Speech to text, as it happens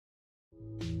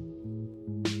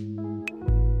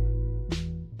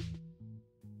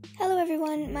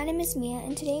my name is Mia,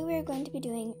 and today we are going to be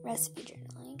doing recipe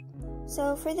journaling.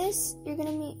 So for this, you're going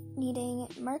to be needing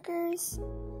markers,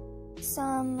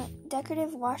 some decorative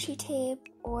washi tape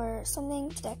or something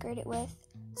to decorate it with,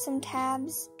 some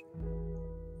tabs,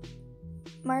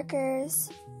 markers,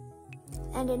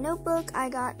 and a notebook. I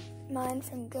got mine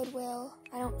from Goodwill.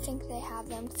 I don't think they have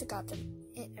them because I got them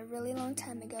a really long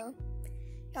time ago.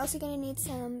 You're also going to need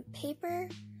some paper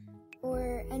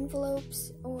or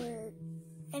envelopes or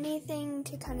anything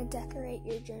to kind of decorate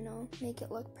your journal, make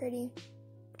it look pretty.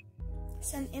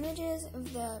 Some images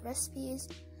of the recipes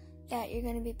that you're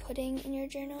going to be putting in your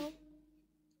journal.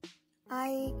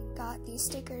 I got these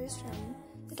stickers from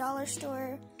the dollar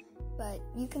store, but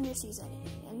you can just use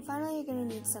anything. And finally, you're going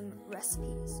to need some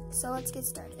recipes. So let's get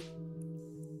started.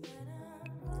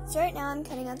 So right now I'm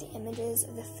cutting out the images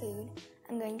of the food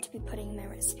I'm going to be putting in my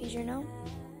recipe journal.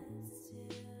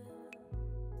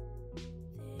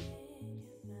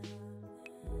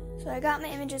 So I got my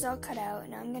images all cut out,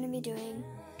 and now I'm going to be doing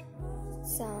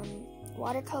some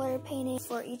watercolor painting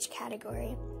for each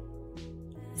category.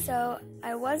 So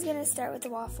I was going to start with the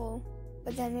waffle,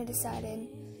 but then I decided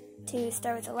to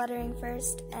start with the lettering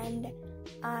first, and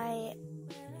I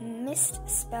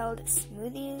misspelled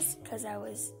smoothies because I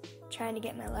was trying to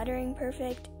get my lettering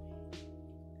perfect.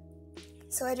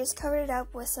 So I just covered it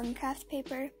up with some craft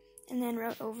paper and then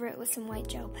wrote over it with some white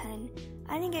gel pen.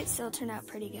 I think it still turned out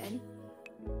pretty good.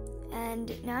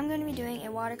 And now I'm going to be doing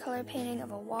a watercolor painting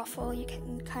of a waffle. You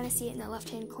can kind of see it in the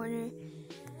left-hand corner.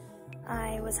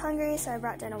 I was hungry, so I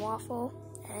brought down a waffle,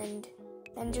 and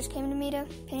then it just came to me to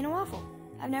paint a waffle.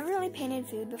 I've never really painted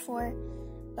food before,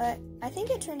 but I think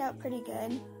it turned out pretty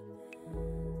good.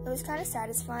 It was kind of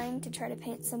satisfying to try to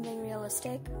paint something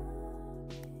realistic.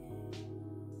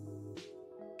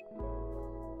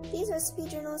 These recipe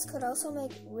journals could also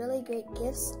make really great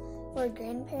gifts for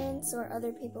grandparents or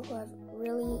other people who have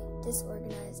really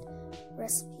disorganized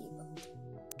recipe book.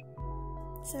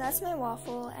 So that's my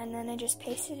waffle, and then I just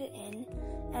pasted it in,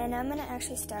 and I'm going to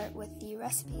actually start with the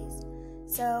recipes.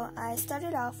 So I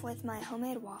started off with my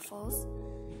homemade waffles.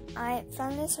 I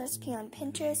found this recipe on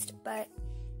Pinterest, but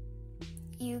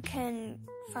you can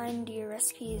find your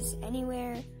recipes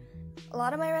anywhere. A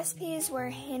lot of my recipes were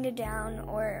handed down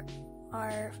or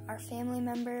are family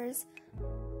members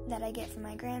that I get from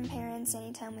my grandparents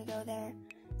anytime we go there.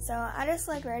 So I just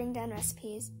like writing down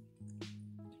recipes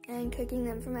and cooking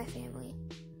them for my family.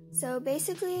 So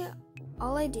basically,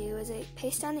 all I do is I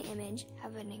paste down the image,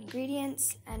 have an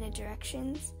ingredients and a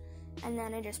directions, and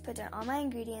then I just put down all my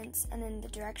ingredients and then the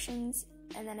directions,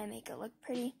 and then I make it look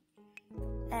pretty.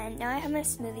 And now I have my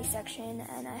smoothie section,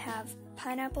 and I have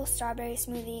pineapple strawberry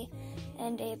smoothie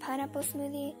and a pineapple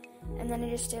smoothie, and then I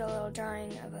just did a little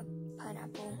drawing of a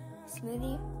pineapple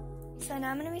smoothie. So now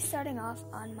I'm going to be starting off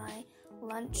on my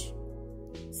lunch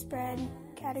spread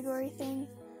category thing.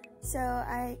 So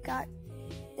I got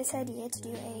this idea to do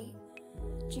a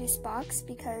juice box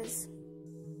because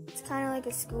it's kind of like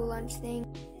a school lunch thing.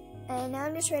 And now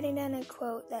I'm just writing down a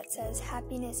quote that says,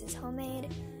 "Happiness is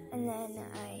homemade," and then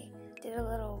I did a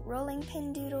little rolling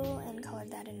pin doodle and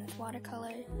colored that in with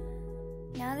watercolor.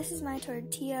 Now this is my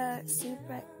tortilla soup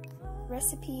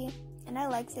recipe, and I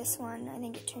like this one. I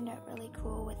think it turned out really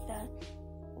cool with the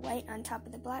white on top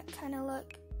of the black kind of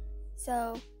look.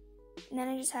 So, and then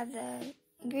I just have the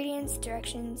ingredients,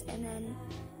 directions, and then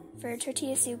for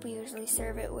tortilla soup we usually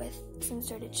serve it with some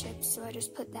sort of chips, so I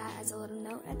just put that as a little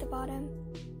note at the bottom.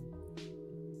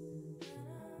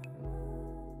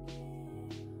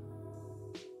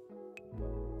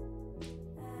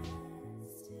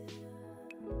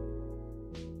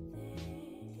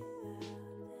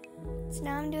 So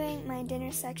now I'm doing my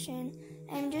dinner section.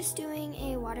 I'm just doing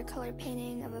a watercolor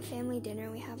painting of a family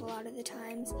dinner we have a lot of the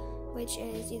times, which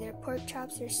is either pork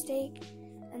chops or steak,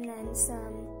 and then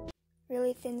some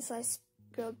really thin sliced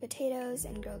grilled potatoes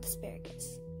and grilled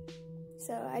asparagus.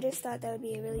 So I just thought that would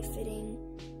be a really fitting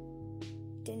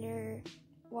dinner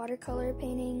watercolor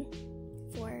painting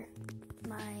for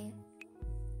my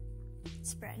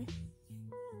spread.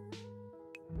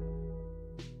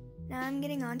 Now I'm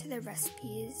getting on to the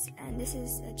recipes, and this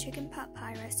is a chicken pot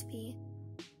pie recipe.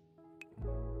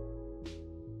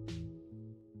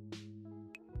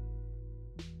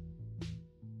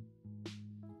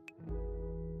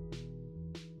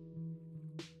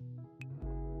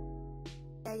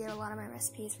 I get a lot of my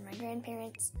recipes from my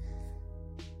grandparents.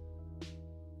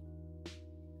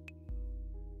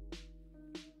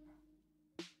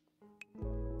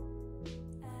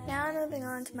 Now I'm moving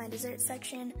on to my dessert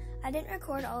section. I didn't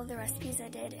record all of the recipes I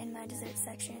did in my dessert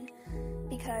section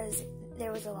because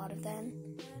there was a lot of them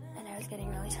and I was getting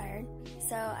really tired.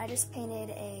 So I just painted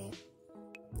a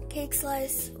cake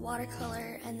slice,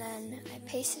 watercolor, and then I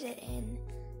pasted it in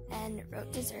and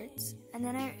wrote desserts. And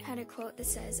then I had a quote that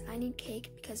says, "I need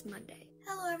cake because Monday."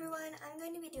 Hello everyone, I'm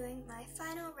going to be doing my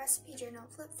final recipe journal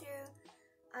flip through.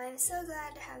 I'm so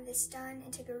glad to have this done.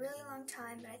 It took a really long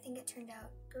time, but I think it turned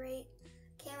out great.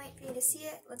 Can't wait for you to see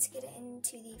it. Let's get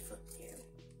into the flip through.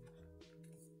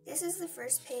 This is the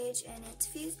first page and it's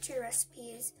future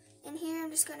recipes. In here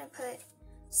I'm just going to put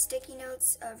sticky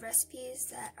notes of recipes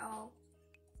that I'll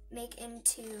make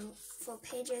into full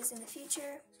pages in the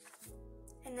future.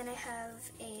 And then I have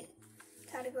a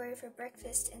category for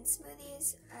breakfast and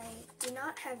smoothies. I do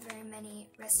not have very many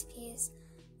recipes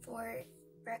for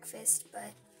breakfast,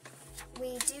 but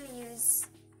we do use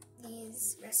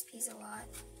these recipes a lot.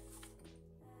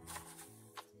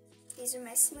 These are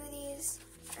my smoothies,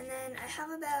 and then I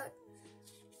have about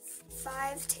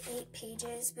 5 to 8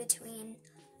 pages between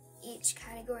each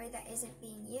category that isn't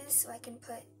being used, so I can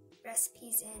put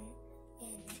recipes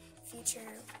in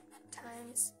future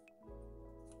times.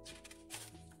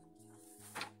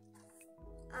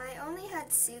 I only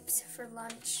had soups for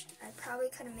lunch. I probably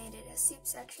could have made it a soup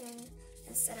section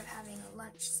instead of having a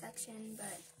lunch section,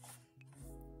 but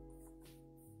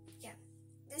yeah.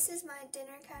 This is my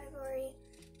dinner category,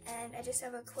 and I just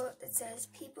have a quote that says,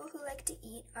 "People who like to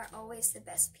eat are always the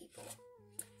best people."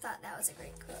 Thought that was a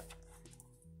great quote.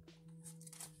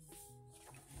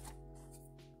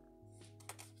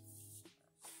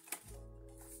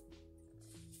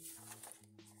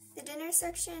 The dinner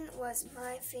section was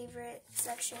my favorite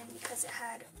section because it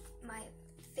had my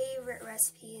favorite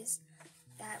recipes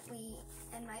that we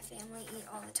and my family eat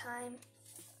all the time.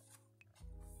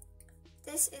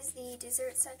 This is the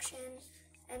dessert section,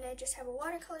 and I just have a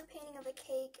watercolor painting of a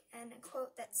cake and a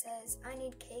quote that says, "I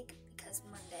need cake because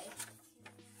Monday."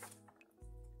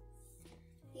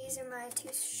 These are my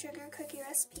 2 sugar cookie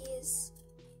recipes.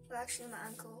 Well, actually my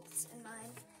uncle's and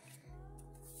mine.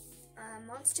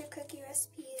 Monster cookie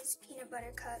recipes, peanut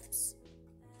butter cups,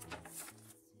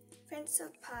 French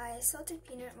silk pie, salted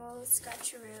peanut rolls,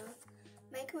 scotcheroo,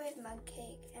 microwave mug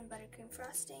cake, and buttercream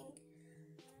frosting.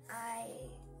 I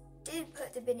did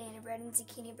put the banana bread and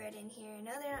zucchini bread in here. I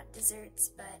know they're not desserts,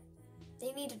 but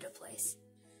they needed a place.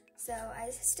 So I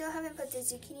still haven't put the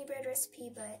zucchini bread recipe,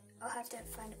 but I'll have to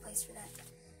find a place for that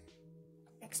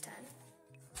next time.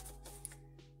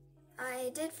 I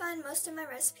did find most of my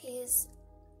recipes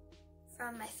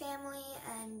from my family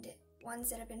and ones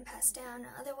that have been passed down.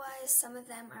 Otherwise, some of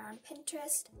them are on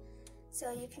Pinterest,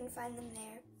 so you can find them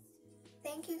there.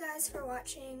 Thank you guys for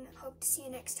watching. Hope to see you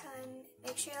next time.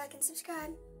 Make sure you like and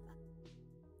subscribe.